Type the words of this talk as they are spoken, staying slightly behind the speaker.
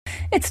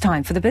It's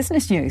time for the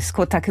business news.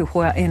 Ko taku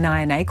hoa e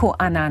nai ko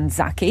Anand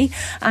Zaki.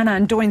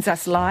 Anand joins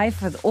us live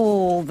with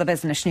all the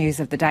business news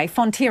of the day.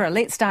 Fonterra,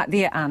 let's start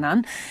there,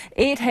 Anand.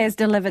 It has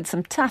delivered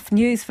some tough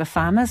news for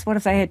farmers. What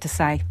have they had to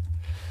say?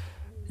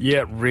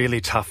 Yeah,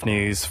 really tough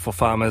news for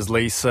farmers,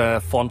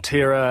 Lisa.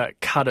 Fonterra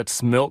cut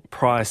its milk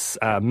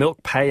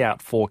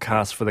payout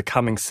forecast for the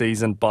coming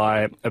season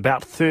by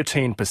about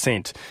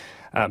 13%.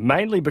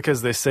 Mainly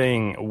because they're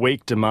seeing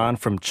weak demand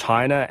from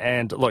China.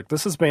 And look,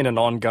 this has been an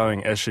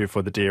ongoing issue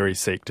for the dairy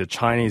sector.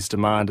 Chinese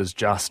demand is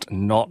just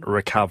not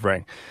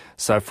recovering.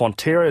 So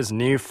Fonterra's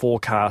new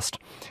forecast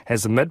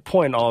has a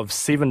midpoint of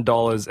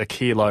 $7 a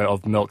kilo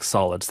of milk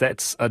solids.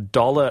 That's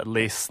 $1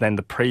 less than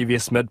the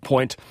previous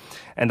midpoint.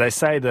 And they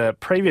say the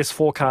previous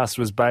forecast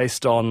was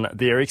based on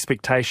their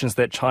expectations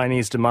that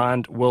Chinese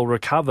demand will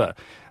recover.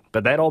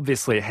 But that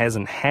obviously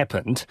hasn't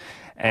happened,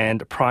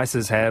 and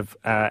prices have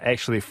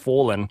actually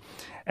fallen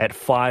at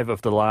 5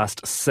 of the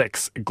last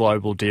 6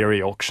 global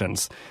dairy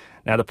auctions.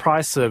 Now, the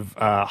price of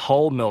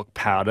whole milk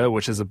powder,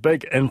 which is a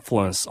big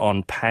influence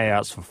on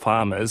payouts for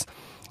farmers,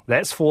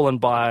 that's fallen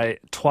by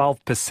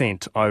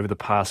 12% over the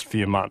past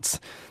few months.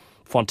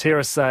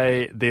 Fonterra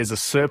say there's a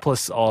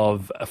surplus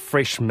of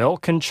fresh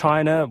milk in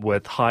China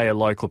with higher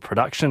local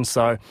production,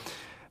 so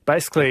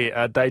basically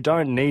they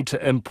don't need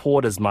to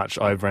import as much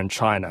over in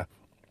China.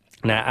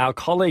 Now, our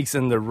colleagues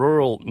in the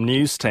rural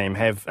news team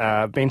have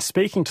been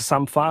speaking to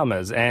some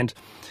farmers, and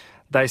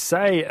they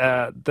say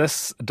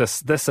this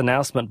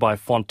announcement by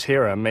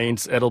Fonterra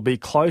means it'll be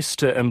close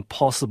to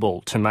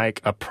impossible to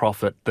make a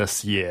profit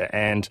this year.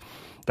 And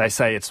they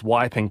say it's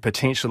wiping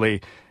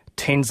potentially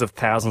tens of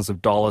thousands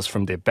of dollars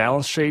from their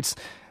balance sheets.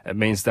 It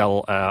means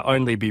they'll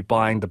only be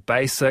buying the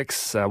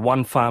basics.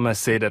 One farmer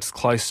said it's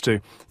close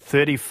to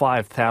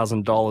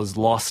 $35,000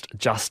 lost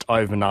just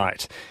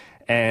overnight.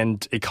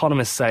 And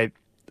economists say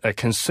a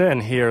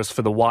concern here is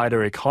for the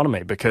wider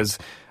economy because,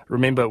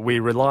 remember, we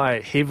rely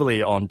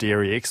heavily on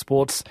dairy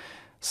exports.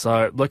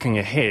 So looking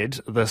ahead,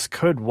 this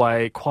could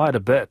weigh quite a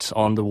bit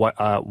on the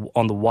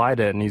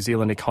wider New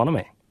Zealand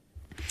economy.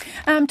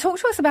 Talk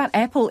to us about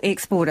apple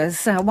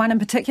exporters. One in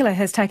particular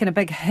has taken a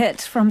big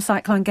hit from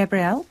Cyclone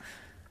Gabrielle.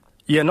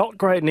 Yeah, not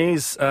great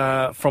news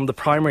from the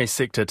primary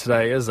sector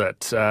today, is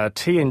it?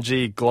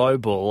 T&G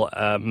Global,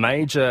 a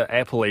major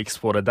apple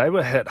exporter, they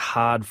were hit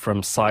hard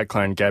from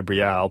Cyclone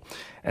Gabrielle,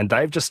 and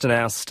they've just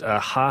announced a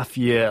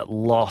half-year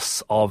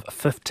loss of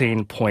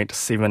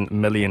 $15.7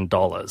 million.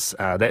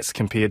 That's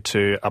compared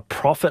to a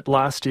profit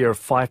last year of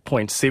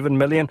 $5.7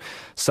 million,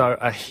 so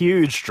a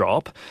huge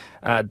drop.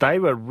 They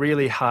were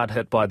really hard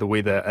hit by the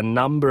weather. A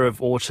number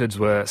of orchards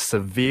were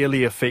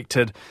severely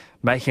affected,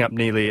 making up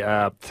nearly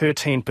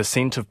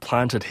 13% of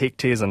planted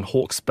hectares in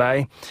Hawke's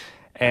Bay.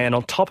 And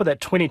on top of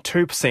that,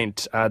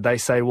 22% they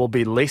say will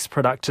be less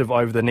productive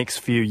over the next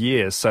few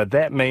years. So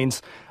that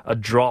means a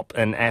drop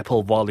in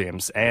apple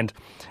volumes. And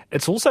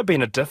it's also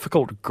been a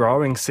difficult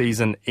growing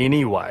season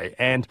anyway.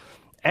 And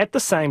at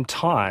the same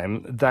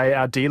time, they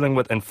are dealing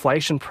with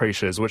inflation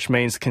pressures, which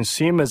means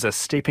consumers are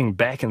stepping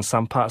back in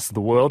some parts of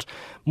the world,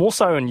 more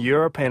so in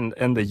Europe and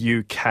in the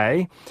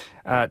UK.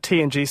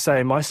 T&G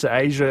say most of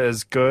Asia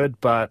is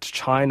good, but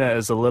China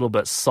is a little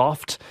bit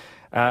soft.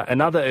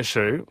 Another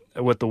issue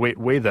with the wet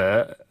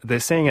weather, they're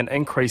seeing an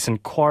increase in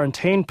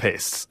quarantine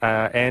pests,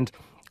 and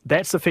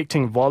that's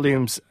affecting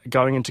volumes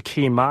going into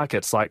key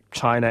markets like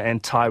China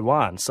and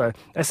Taiwan. So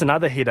that's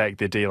another headache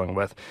they're dealing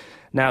with.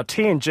 Now,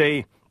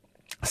 T&G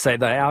say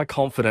they are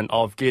confident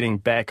of getting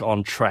back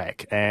on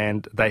track,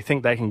 and they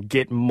think they can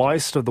get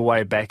most of the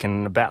way back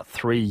in about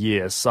 3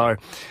 years. So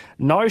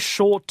no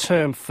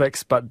short-term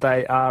fix, but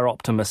they are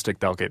optimistic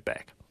they'll get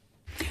back.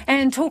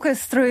 And talk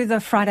us through the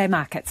Friday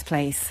markets,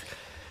 please.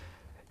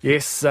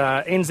 Yes,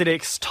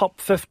 NZX Top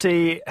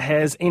 50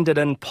 has ended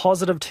in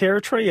positive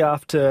territory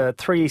after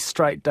 3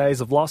 straight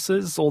days of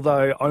losses,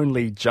 although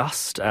only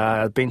just.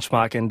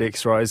 Benchmark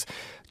index rose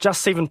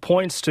just 7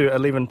 points to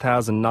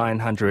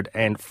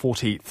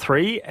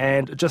 11,943.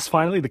 And just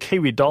finally, the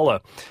Kiwi dollar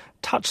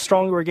touched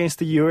stronger against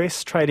the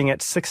US, trading at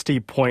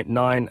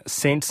 60.9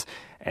 cents,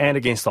 and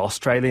against the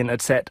Australian,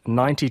 it's at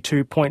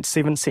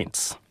 92.7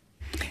 cents.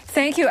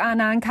 Thank you,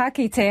 Anand. Ka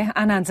kite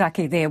Anand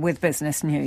Zaki there with Business News.